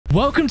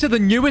Welcome to the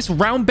newest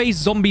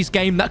round-based zombies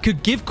game that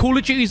could give Call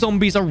of Duty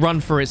Zombies a run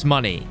for its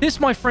money.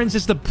 This, my friends,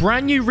 is the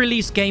brand new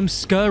release game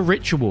Sker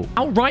Ritual.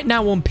 Out right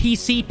now on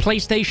PC,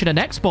 PlayStation, and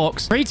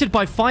Xbox, created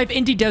by 5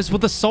 indie devs with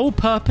the sole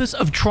purpose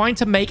of trying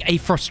to make a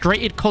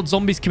frustrated COD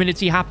Zombies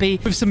community happy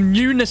with some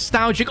new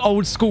nostalgic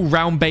old-school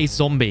round-based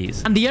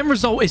zombies. And the end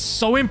result is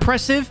so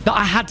impressive that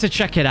I had to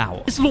check it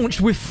out. It's launched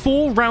with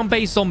 4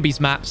 round-based zombies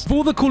maps with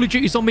all the Call of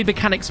Duty zombie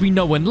mechanics we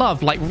know and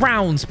love, like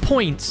rounds,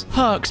 points,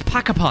 perks,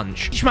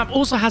 pack-a-punch. Each map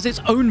also has its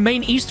own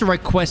main Easter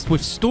egg quest with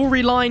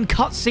storyline,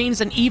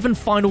 cutscenes, and even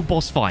final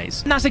boss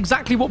fights. And that's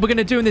exactly what we're going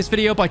to do in this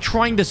video by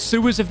trying the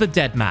Sewers of the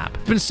Dead map.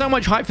 There's been so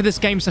much hype for this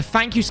game, so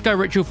thank you Sker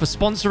Ritual for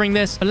sponsoring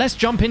this. But let's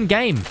jump in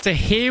game. So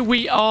here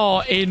we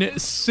are in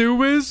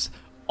Sewers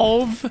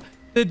of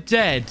the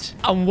Dead.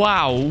 And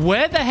wow,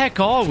 where the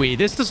heck are we?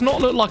 This does not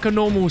look like a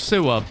normal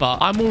sewer, but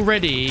I'm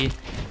already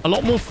a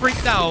lot more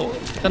freaked out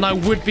than I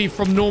would be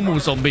from normal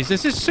zombies.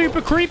 This is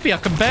super creepy. I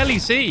can barely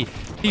see.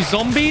 These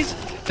zombies,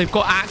 they've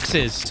got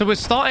axes. So we're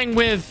starting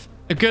with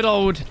a good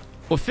old,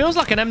 what feels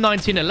like an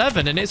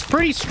M1911, and it's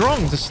pretty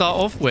strong to start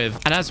off with.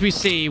 And as we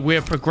see,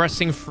 we're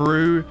progressing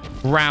through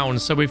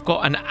rounds. So we've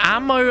got an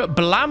ammo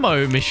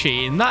blammo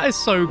machine. That is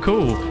so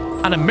cool.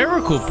 And a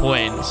miracle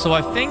point. So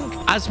I think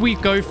as we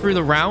go through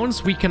the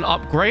rounds, we can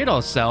upgrade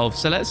ourselves.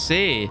 So let's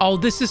see. Oh,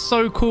 this is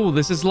so cool.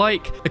 This is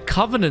like the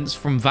Covenants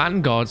from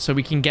Vanguard. So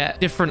we can get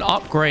different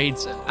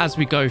upgrades as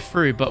we go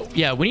through. But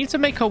yeah, we need to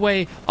make our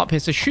way up here.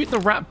 So shoot the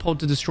rat pod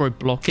to destroy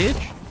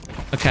blockage.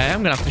 Okay,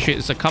 I'm going to have to shoot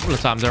this a couple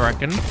of times, I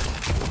reckon.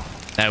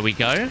 There we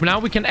go. Now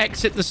we can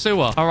exit the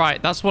sewer. All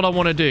right, that's what I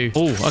want to do.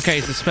 Oh,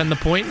 okay, so spend the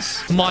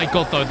points. My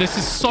God, though, this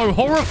is so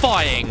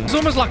horrifying. It's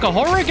almost like a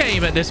horror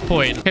game at this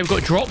point. Okay, we've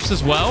got drops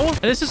as well. And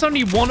this is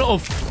only one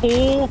of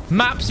 4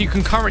 maps you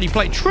can currently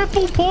play.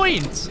 Triple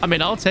points. I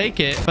mean, I'll take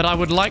it, but I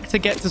would like to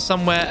get to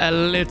somewhere a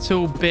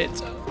little bit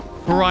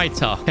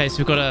brighter. Okay, so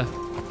we've got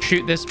to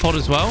shoot this pod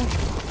as well.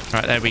 All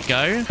right, there we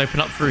go.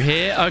 Open up through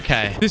here.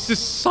 Okay. This is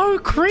so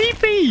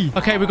creepy.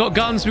 Okay, we got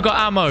guns. We got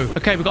ammo.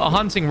 Okay, we got a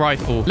hunting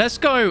rifle. Let's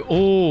go.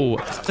 Oh,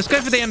 let's go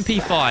for the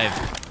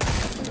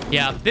MP5.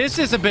 Yeah, this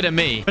is a bit of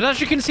me. But as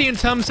you can see, in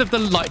terms of the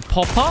like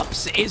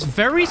pop-ups, it's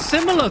very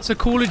similar to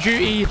Call of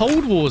Duty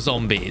Cold War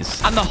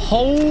Zombies. And the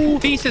whole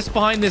thesis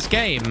behind this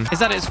game is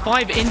that it's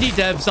 5 indie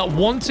devs that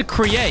want to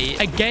create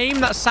a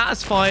game that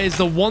satisfies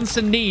the wants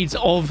and needs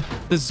of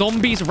the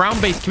zombies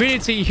round-based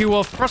community who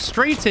are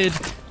frustrated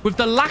with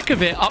the lack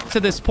of it up to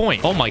this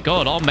point. Oh my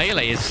God, our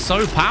melee is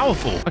so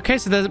powerful. Okay,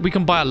 so we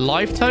can buy a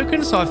life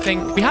token. So I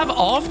think we have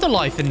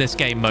afterlife in this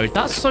game mode.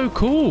 That's so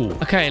cool.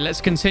 Okay, let's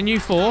continue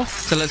forth.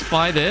 So let's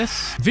buy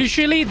this.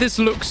 Visually, this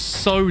looks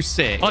so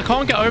sick. I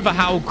can't get over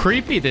how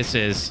creepy this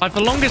is. Like,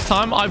 for the longest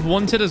time, I've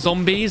wanted a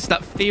zombies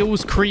that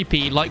feels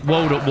creepy like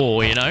World at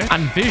War, you know?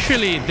 And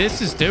visually,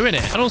 this is doing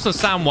it. And also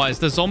sound-wise,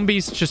 the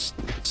zombies just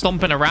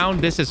stomping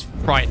around. This is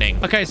frightening.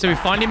 Okay, so we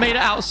finally made it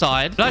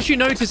outside. But as you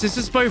notice, this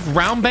is both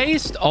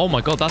round-based. Oh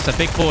my God, that's a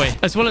big boy.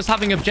 As well as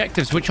having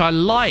objectives, which I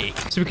like.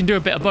 So we can do a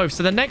bit of both.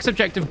 So the next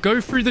objective, go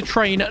through the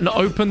train and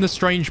open the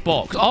strange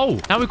box. Oh,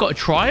 now we've got a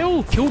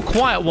trial. Kill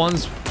quiet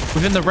ones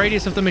within the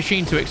radius of the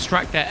machine to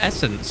extract their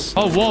essence.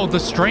 Oh, whoa, the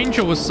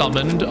stranger was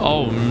summoned.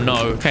 Oh, no.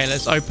 Okay,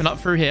 let's open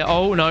up through here.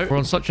 Oh, no. We're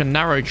on such a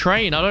narrow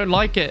train. I don't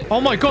like it. Oh,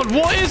 my God.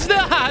 What is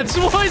that?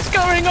 What is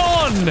going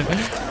on?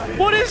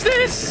 What is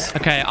this?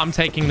 Okay, I'm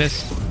taking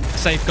this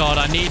safeguard.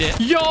 I need it.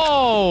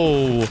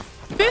 Yo!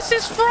 This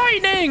is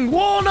frightening.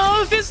 What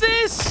on earth is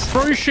this?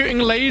 Bro shooting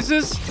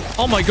lasers.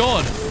 Oh, my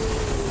God.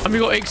 And we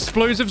got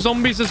explosive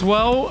zombies as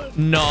well.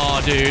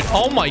 Nah, dude.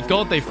 Oh, my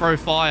God. They throw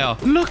fire.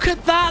 Look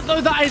at that, though.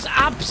 That is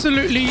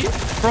absolutely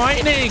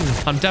frightening.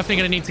 I'm definitely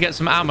going to need to get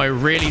some ammo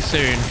really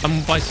soon.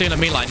 And by soon, I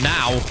mean like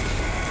now.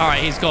 All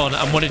right, he's gone.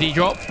 And what did he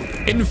drop?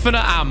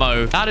 Infinite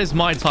ammo. That is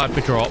my type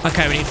of drop.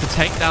 Okay, we need to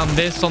take down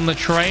this on the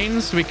train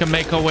so we can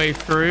make our way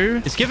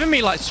through. It's giving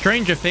me like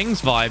Stranger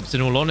Things vibes,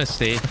 in all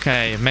honesty.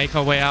 Okay, make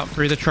our way out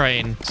through the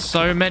train.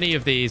 So many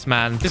of these,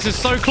 man. This is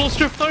so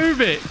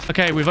claustrophobic.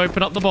 Okay, we've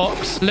opened up the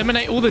box.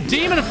 Eliminate all the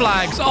demon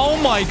flags. Oh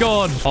my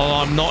God. Oh,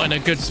 I'm not in a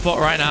good spot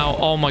right now.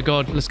 Oh my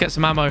God. Let's get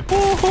some ammo.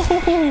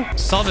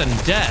 Sudden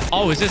death.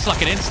 Oh, is this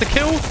like an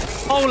insta-kill?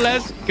 Oh,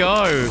 let's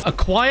go.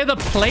 Acquire the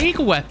plague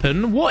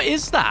weapon. What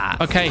is that?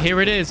 Okay,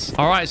 here it is.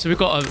 All right, so we've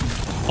got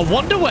a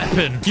wonder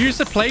weapon. Use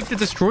the plague to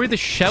destroy the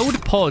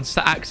shelled pods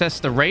to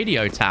access the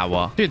radio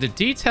tower. Dude, the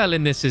detail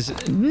in this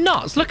is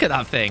nuts. Look at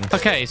that thing.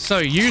 Okay, so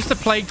use the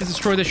plague to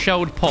destroy the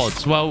shelled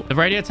pods. Well, the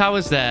radio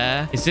tower's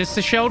there. Is this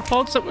the shelled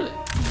pods that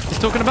he's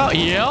talking about?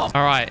 Yeah.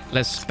 All right,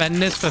 let's spend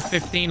this for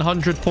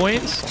 1,500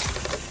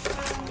 points.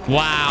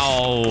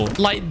 Wow.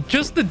 Like,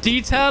 just the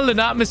detail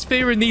and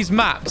atmosphere in these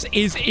maps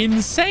is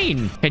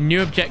insane. Okay,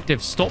 new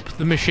objective. Stop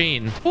the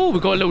machine. Oh,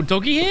 we've got a little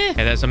doggy here.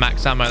 Okay, there's a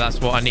max ammo. That's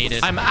what I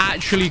needed. I'm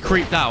actually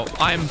creeped out.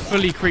 I am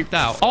fully creeped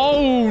out.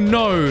 Oh,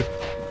 no.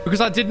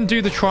 Because I didn't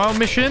do the trial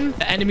mission,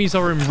 the enemies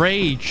are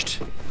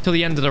enraged till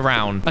the end of the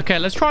round. Okay,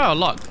 let's try our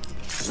luck.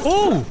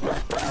 Oh,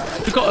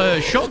 we've got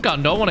a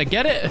shotgun. Don't want to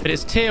get it. But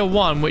it's tier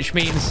 1, which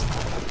means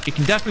You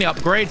can definitely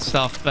upgrade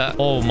stuff, but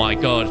oh my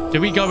god.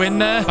 Do we go in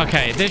there?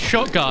 Okay, this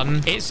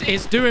shotgun,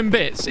 it's doing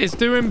bits. It's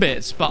doing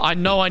bits, but I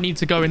know I need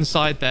to go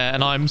inside there,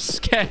 and I'm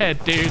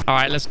scared, dude. All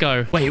right, let's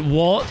go. Wait,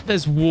 what?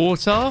 There's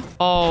water?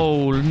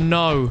 Oh,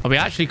 no. Oh, we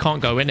actually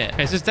can't go in it.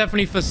 Okay, this is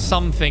definitely for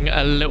something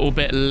a little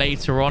bit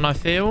later on, I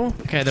feel.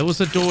 Okay, there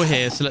was a door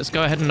here, so let's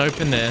go ahead and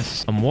open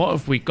this. And what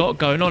have we got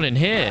going on in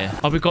here?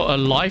 Oh, we got a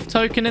life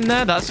token in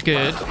there. That's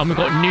good. And we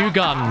got new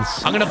guns.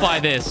 I'm gonna buy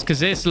this because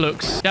this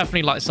looks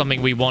definitely like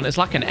something we want. It's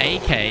like an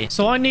AK.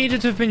 So I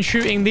needed to have been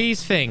shooting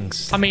these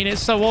things. I mean,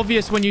 it's so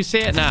obvious when you see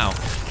it now.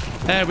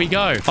 There we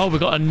go. Oh, we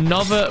got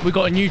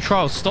a new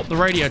trial. Stop the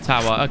radio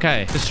tower.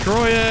 Okay.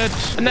 Destroy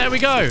it. And there we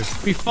go.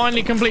 We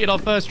finally completed our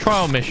first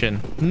trial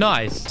mission.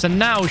 Nice. So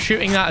now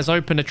shooting that has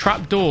opened a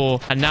trap door.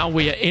 And now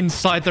we are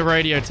inside the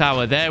radio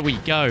tower. There we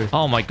go.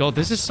 Oh my god.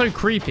 This is so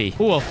creepy.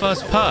 Oh, our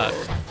first perk.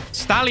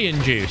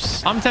 Stallion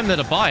juice. I'm tempted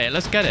to buy it.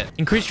 Let's get it.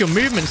 Increase your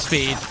movement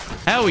speed.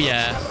 Hell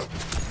yeah.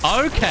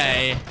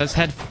 Okay, let's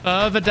head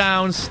further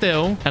down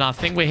still. And I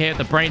think we're here at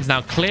the brains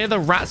now. Clear the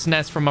rat's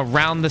nest from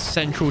around the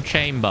central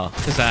chamber.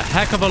 There's a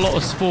heck of a lot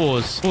of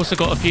spores. Also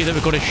got a few that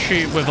we've got to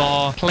shoot with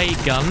our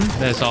plague gun.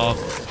 There's our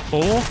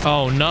 4.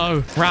 Oh,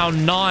 no.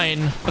 Round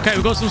 9. Okay,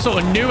 we've got some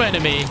sort of new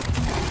enemy.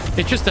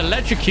 It just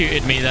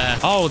electrocuted me there.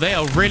 Oh, they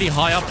are really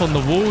high up on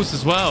the walls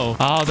as well.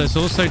 Oh, there's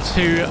also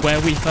 2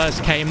 where we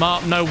first came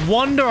up. No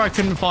wonder I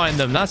couldn't find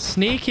them. That's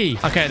sneaky.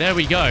 Okay, there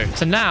we go.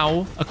 So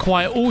now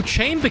acquire all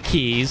chamber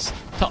keys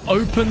to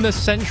open the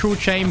central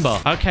chamber.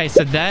 Okay,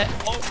 so there...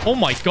 Oh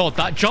my god,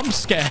 that jump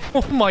scare.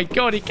 Oh my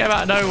god, he came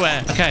out of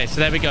nowhere. Okay, so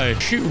there we go.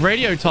 Shoot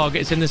radio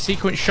targets in the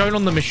sequence shown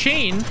on the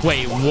machine.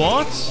 Wait,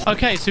 what?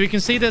 Okay, so we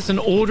can see there's an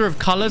order of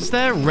colors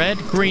there. Red,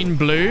 green,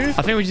 blue.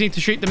 I think we just need to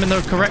shoot them in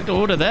the correct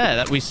order there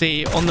that we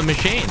see on the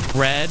machine.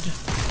 Red,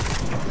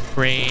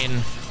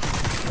 green,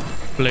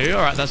 blue.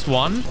 All right, that's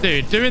 1.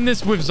 Dude, doing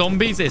this with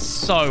zombies is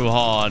so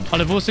hard.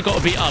 And I've also got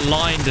to be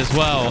aligned as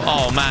well.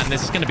 Oh man,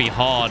 this is going to be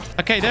hard.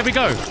 Okay, there we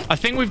go. I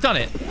think we've done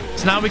it.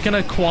 So now we can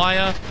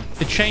acquire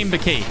the chamber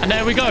key. And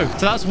there we go. So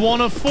that's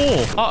 1 of 4.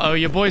 Uh-oh,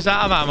 your boy's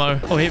out of ammo.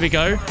 Oh, here we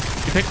go.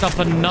 We picked up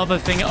another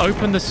thing.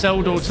 Open the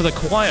cell door to the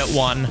quiet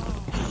one.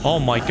 Oh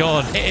my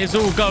god. It is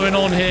all going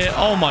on here.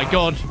 Oh my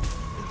god.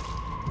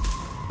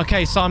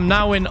 Okay, so I'm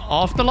now in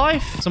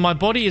Afterlife. So my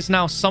body is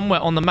now somewhere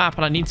on the map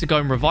and I need to go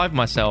and revive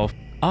myself.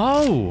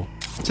 Oh,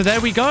 so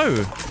there we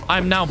go.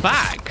 I'm now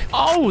back.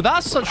 Oh,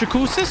 that's such a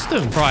cool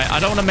system. Right, I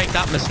don't want to make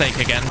that mistake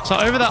again. So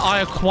over there, I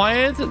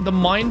acquired the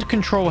mind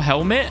control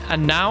helmet,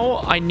 and now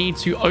I need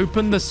to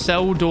open the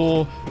cell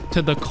door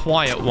to the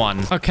quiet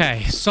one.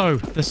 Okay, so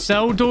the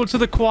cell door to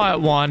the quiet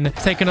one,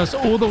 taking us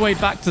all the way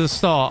back to the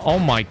start. Oh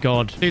my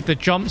god. Dude, the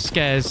jump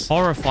scares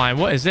horrifying.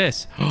 What is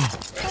this?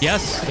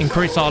 Yes,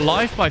 increase our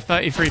life by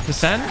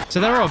 33%. So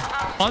there are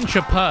a bunch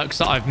of perks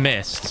that I've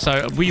missed.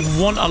 So we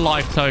want a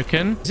life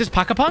token. Is this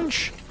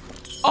Pack-a-Punch?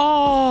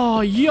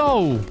 Oh,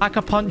 yo.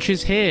 Pack-a-Punch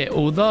is here,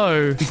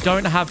 although we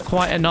don't have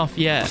quite enough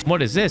yet.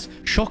 What is this?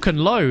 Shock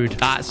and load.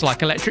 That's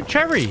like electric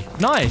cherry.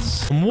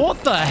 Nice.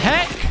 What the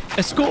heck?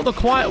 Escort the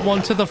quiet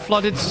one to the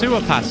flooded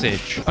sewer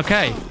passage.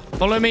 Okay,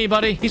 follow me,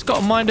 buddy. He's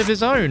got a mind of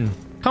his own.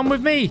 Come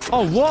with me.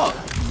 Oh, what?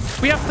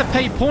 We have to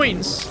pay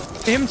points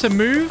for him to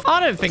move? I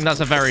don't think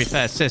that's a very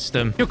fair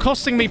system. You're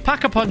costing me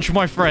Pack-a-Punch,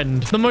 my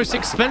friend. The most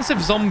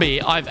expensive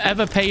zombie I've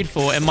ever paid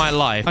for in my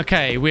life.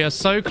 Okay, we are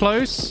so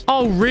close.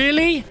 Oh,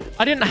 really?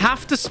 I didn't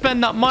have to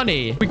spend that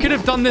money. We could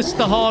have done this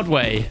the hard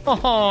way.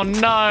 Oh,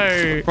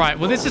 no. Right,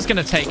 well, this is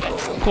going to take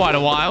quite a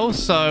while.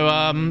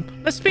 So,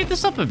 let's speed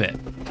this up a bit.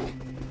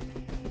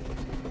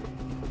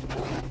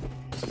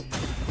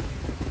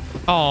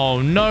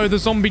 Oh, no, the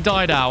zombie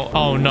died out.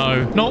 Oh,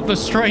 no, not the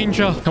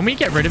stranger. Can we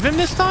get rid of him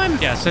this time?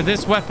 Yeah, so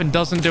this weapon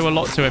doesn't do a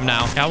lot to him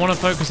now. Yeah, I want to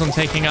focus on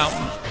taking out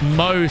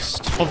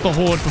most of the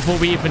horde before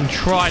we even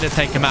try to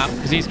take him out,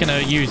 because he's going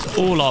to use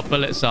all our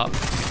bullets up.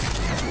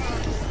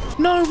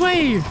 No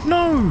way.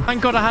 No.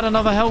 Thank God I had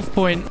another health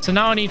point. So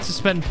now I need to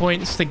spend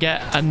points to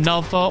get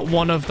another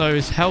one of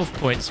those health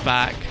points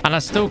back. And I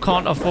still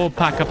can't afford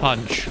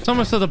Pack-a-Punch. It's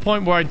almost to the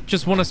point where I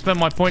just want to spend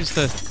my points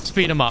to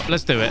speed him up.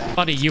 Let's do it.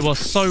 Buddy, you are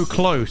so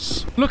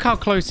close. Look how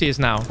close he is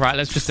now. Right,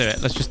 let's just do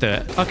it. Let's just do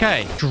it.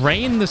 Okay.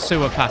 Drain the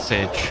sewer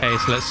passage. Okay,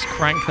 so let's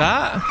crank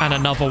that. And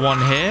another one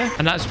here.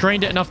 And that's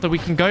drained it enough that we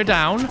can go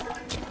down.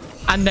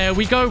 And there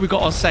we go. We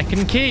got our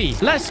second key.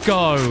 Let's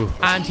go.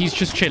 And he's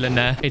just chilling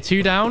there. Okay,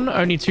 2 down.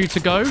 Only 2 to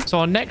go. So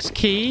our next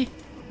key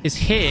is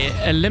here.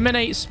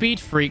 Eliminate speed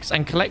freaks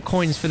and collect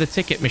coins for the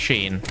ticket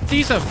machine.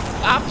 These are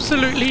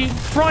absolutely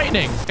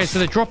frightening. Okay, so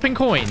they're dropping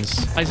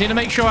coins. I just need to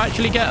make sure I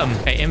actually get them.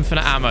 Okay,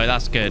 infinite ammo.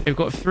 That's good. We've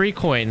got 3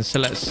 coins. So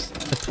let's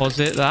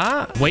deposit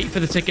that. Wait for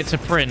the ticket to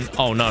print.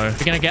 Oh, no.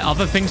 We're going to get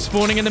other things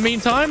spawning in the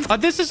meantime.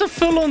 This is a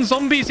full-on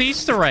zombies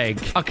Easter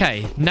egg.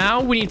 Okay, now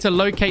we need to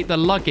locate the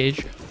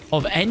luggage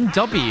of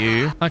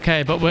NW.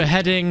 Okay, but we're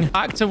heading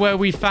back to where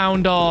we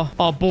found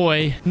our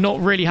boy.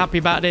 Not really happy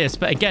about this,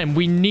 but again,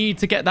 we need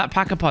to get that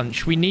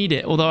Pack-a-Punch. We need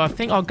it, although I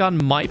think our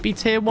gun might be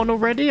tier 1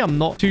 already. I'm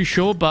not too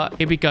sure, but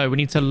here we go. We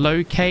need to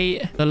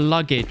locate the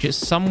luggage. It's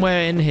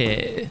somewhere in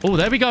here. Oh,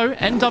 there we go.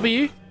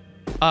 NW.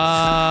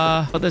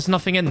 But there's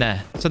nothing in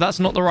there. So that's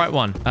not the right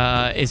one.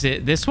 Is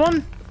it this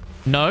one?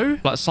 No.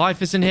 Like,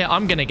 Cypher's in here.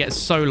 I'm going to get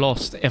so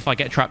lost if I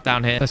get trapped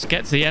down here. Let's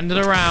get to the end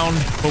of the round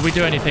before we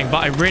do anything.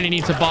 But I really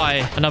need to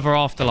buy another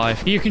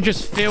afterlife. You can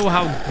just feel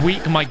how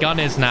weak my gun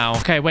is now.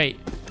 Okay, wait.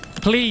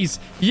 Please.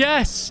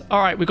 Yes. All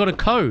right, we got a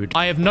code.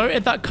 I have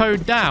noted that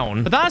code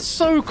down. But that's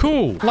so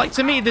cool. Like,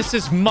 to me, this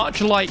is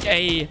much like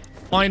a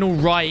Final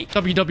Right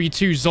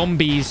WW2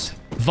 Zombies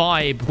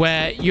vibe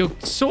where you're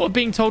sort of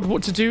being told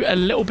what to do a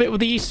little bit with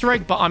the Easter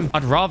egg, but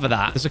I'd rather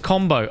that. There's a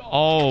combo.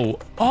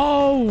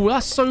 Oh,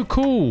 that's so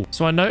cool.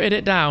 So I noted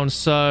it down.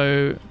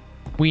 So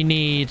we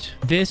need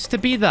this to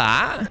be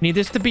that. We need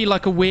this to be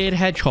like a weird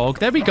hedgehog.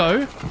 There we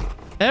go.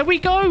 There we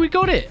go. We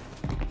got it.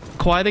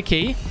 Acquire the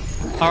key.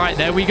 All right,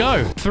 there we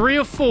go. 3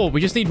 or 4.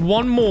 We just need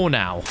one more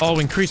now. Oh,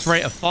 increase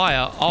rate of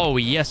fire. Oh,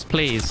 yes,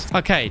 please.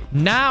 Okay,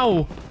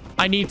 now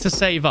I need to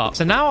save up.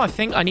 So now I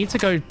think I need to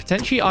go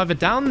potentially either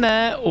down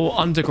there or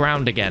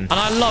underground again. And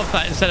I love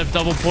that instead of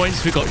double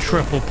points, we got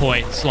triple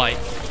points. Like,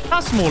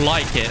 that's more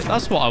like it.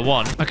 That's what I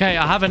want. Okay,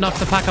 I have enough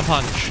to pack a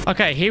punch.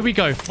 Okay, here we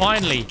go.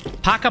 Finally,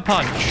 pack a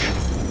punch.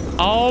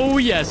 Oh,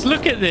 yes.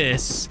 Look at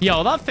this.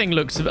 Yo, that thing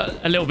looks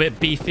a little bit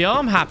beefier.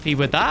 I'm happy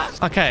with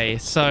that. Okay,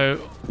 so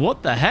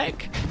what the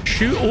heck?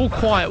 Shoot all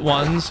quiet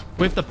ones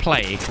with the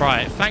plague.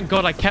 Right. Thank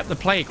God I kept the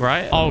plague,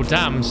 right? Oh,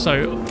 damn.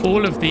 So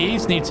all of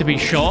these need to be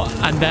shot.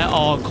 And there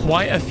are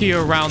quite a few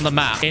around the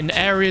map in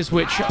areas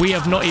which we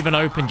have not even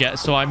opened yet.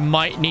 So I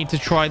might need to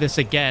try this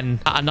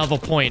again at another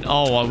point.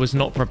 Oh, I was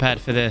not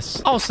prepared for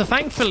this. Oh, so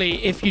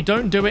thankfully, if you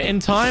don't do it in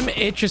time,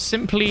 it just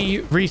simply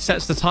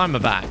resets the timer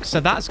back. So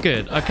that's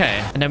good.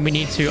 Okay. And then we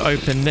need to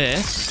open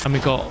this. And we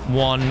got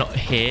one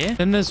here.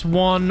 Then there's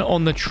one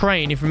on the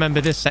train. If you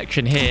remember this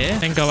section here.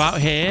 Then go out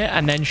here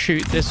and then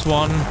shoot this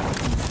one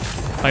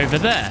over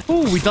there.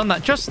 Oh, we've done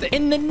that just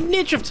in the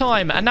nick of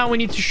time. And now we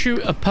need to shoot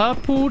a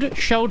purpled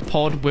shelled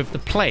pod with the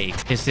plague.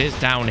 Is this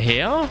down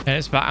here? And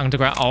it's back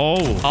underground.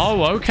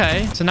 Oh,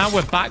 okay. So now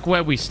we're back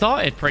where we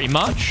started pretty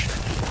much.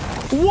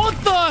 What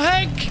the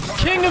heck?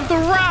 King of the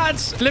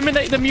rats.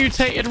 Eliminate the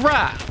mutated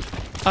rat.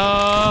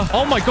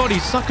 Oh my God,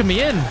 he's sucking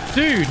me in.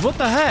 Dude, what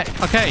the heck?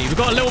 Okay, we've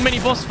got a little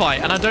mini boss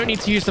fight, and I don't need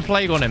to use the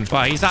plague on him.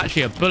 Wow, he's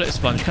actually a bullet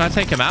sponge. Can I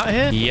take him out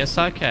here? Yes,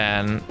 I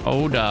can.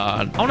 Hold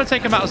on. I want to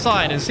take him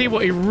outside and see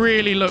what he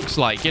really looks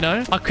like, you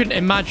know? I couldn't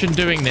imagine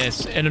doing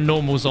this in a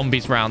normal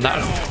zombies round.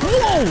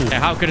 Whoa! Okay,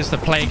 how good is the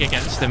plague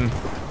against him?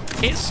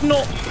 It's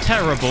not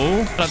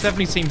terrible, but I've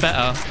definitely seen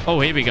better.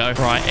 Oh, here we go.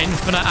 Right,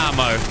 infinite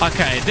ammo.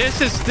 Okay,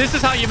 this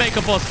is how you make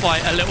a boss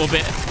fight a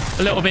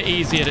little bit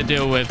easier to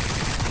deal with.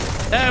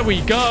 There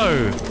we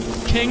go.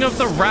 King of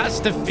the Rats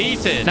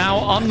defeated.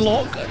 Now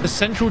unlock the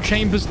central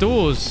chamber's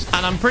doors.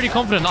 And I'm pretty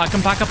confident I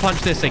can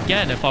pack-a-punch this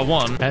again if I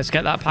want. Let's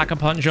get that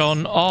pack-a-punch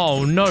on.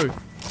 Oh, no.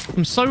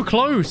 I'm so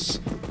close.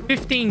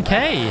 15k.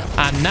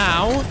 And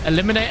now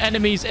eliminate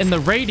enemies in the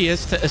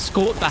radius to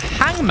escort the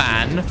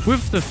hangman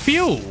with the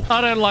fuel. I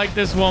don't like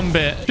this one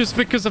bit just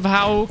because of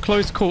how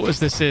close quarters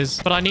this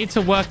is. But I need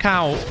to work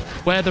out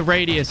where the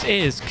radius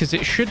is because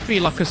it should be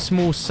like a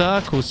small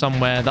circle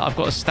somewhere that I've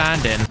got to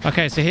stand in.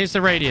 Okay, so here's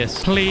the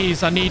radius.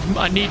 Please, I need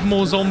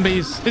more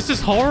zombies. This is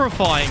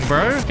horrifying,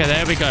 bro. Okay,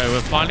 there we go. We're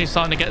finally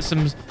starting to get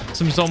some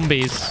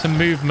zombies, some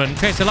movement.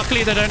 Okay, so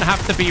luckily they don't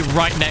have to be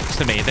right next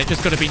to me. They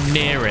just got to be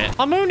near it.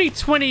 I'm only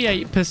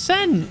 28%.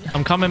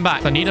 I'm coming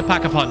back. I need a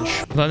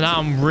pack-a-punch. But now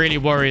I'm really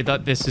worried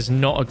that this is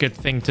not a good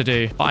thing to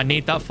do. But I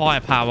need that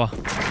firepower.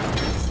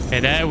 Okay,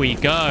 there we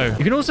go.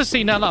 You can also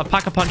see now that I've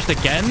pack-a-punched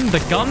again,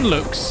 the gun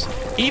looks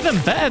even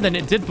better than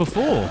it did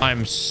before.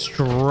 I'm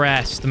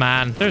stressed,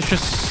 man. There's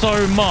just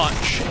so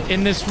much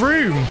in this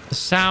room. The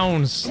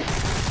sounds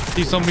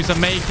these zombies are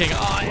making.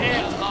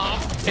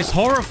 It's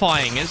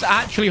horrifying. It's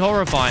actually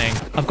horrifying.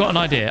 I've got an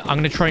idea. I'm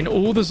going to train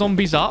all the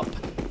zombies up.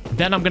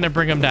 Then I'm going to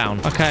bring them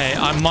down. Okay,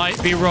 I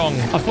might be wrong.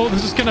 I thought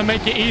this was going to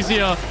make it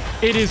easier.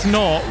 It is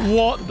not.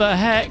 What the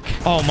heck?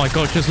 Oh my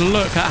God, just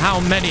look at how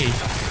many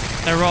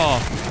there are.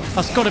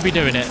 That's got to be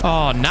doing it.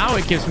 Oh, now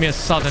it gives me a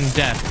sudden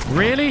death.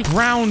 Really?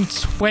 Round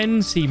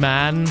 20,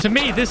 man. To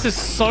me, this is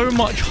so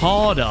much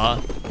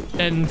harder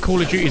than Call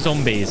of Duty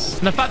Zombies.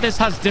 And the fact this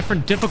has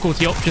different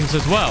difficulty options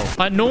as well.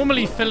 Like,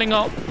 normally filling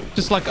up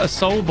just like a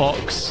soul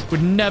box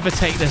would never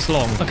take this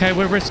long. Okay,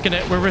 we're risking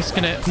it. We're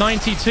risking it.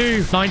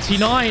 92,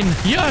 99.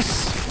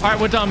 Yes! All right,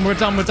 we're done. We're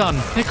done. We're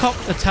done. Pick up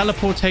the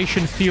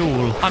teleportation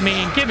fuel. I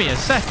mean, give me a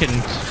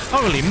second.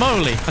 Holy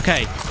moly.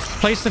 Okay.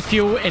 Place the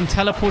fuel in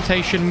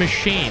teleportation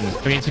machine.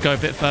 We need to go a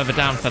bit further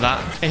down for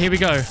that. Okay, here we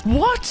go.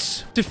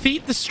 What?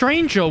 Defeat the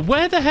stranger.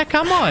 Where the heck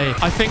am I?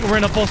 I think we're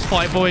in a boss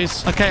fight,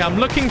 boys. Okay, I'm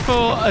looking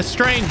for a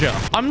stranger.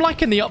 I'm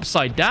like in the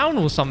upside down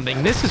or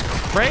something. This is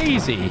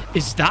crazy.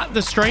 Is that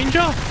the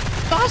stranger?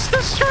 That's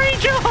the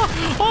stranger.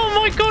 Oh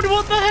my God,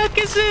 what the heck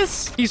is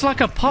this? He's like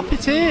a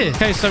puppeteer.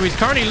 Okay, so he's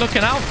currently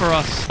looking out for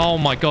us. Oh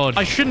my God.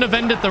 I shouldn't have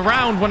ended the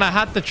round when I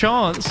had the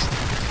chance.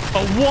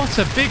 But what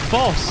a big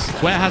boss.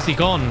 Where has he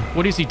gone?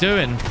 What is he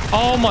doing?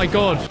 Oh my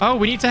God. Oh,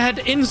 we need to head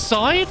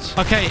inside?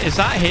 Okay, is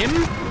that him?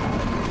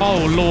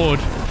 Oh, Lord.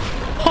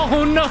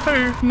 Oh, no.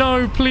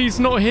 No, please,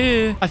 not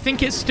here. I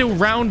think it's still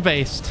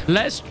round-based.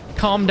 Let's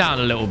calm down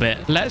a little bit.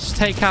 Let's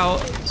take out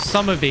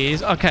some of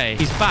these. Okay,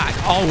 he's back.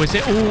 Oh, is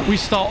it all... We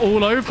start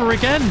all over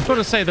again? I've got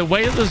to say, the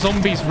way that the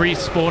zombies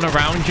respawn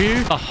around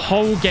you, the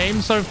whole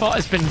game so far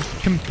has been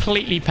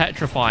completely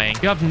petrifying.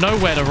 You have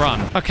nowhere to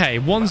run. Okay,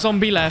 one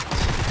zombie left.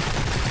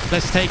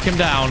 Let's take him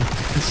down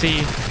and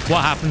see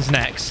what happens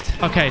next.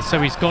 Okay,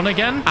 so he's gone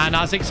again. And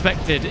as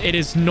expected, it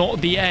is not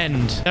the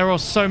end. There are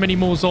so many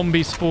more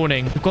zombies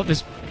spawning. We've got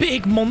this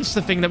big monster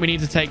thing that we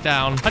need to take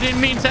down. I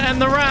didn't mean to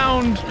end the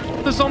round.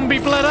 The zombie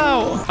bled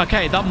out.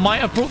 Okay, that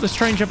might have brought the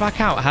stranger back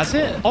out. Has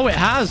it? Oh, it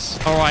has.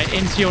 All right,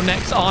 into your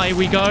next eye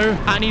we go.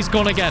 And he's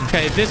gone again.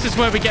 Okay, this is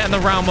where we get in the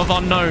realm of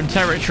unknown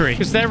territory.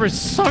 Because there is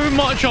so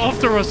much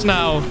after us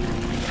now.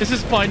 This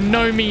is by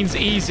no means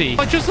easy.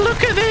 But just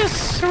look at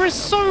this. There is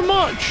so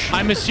much.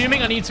 I'm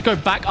assuming I need to go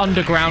back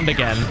underground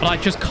again, but I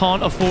just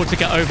can't afford to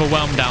get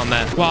overwhelmed down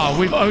there. Wow,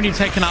 we've only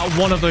taken out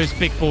one of those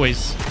big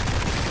boys.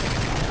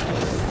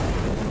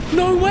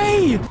 No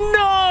way.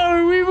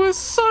 No, we were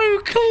so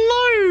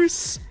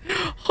close.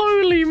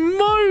 Holy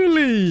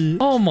moly.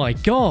 Oh my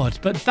God.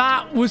 But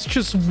that was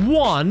just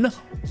one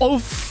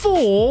of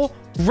 4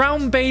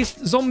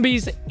 round-based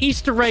zombies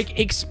Easter egg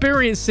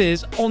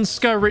experiences on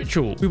Sker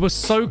Ritual. We were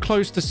so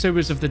close to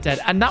Sewers of the Dead,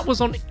 and that was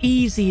on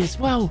easy as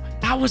well.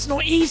 That was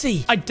not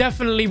easy. I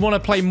definitely want to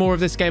play more of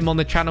this game on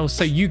the channel,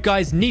 so you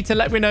guys need to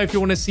let me know if you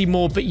want to see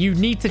more, but you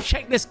need to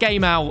check this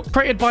game out.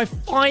 Created by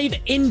 5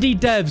 indie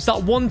devs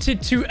that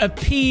wanted to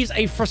appease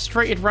a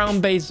frustrated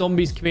round-based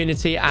zombies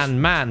community, and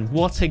man,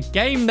 what a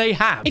game they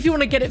have. If you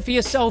want to get it for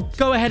yourself,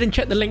 go ahead and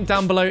check the link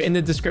down below in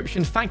the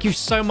description. Thank you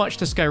so much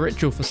to Sker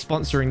Ritual for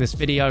sponsoring this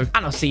video,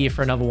 and I'll see you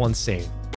for another one soon.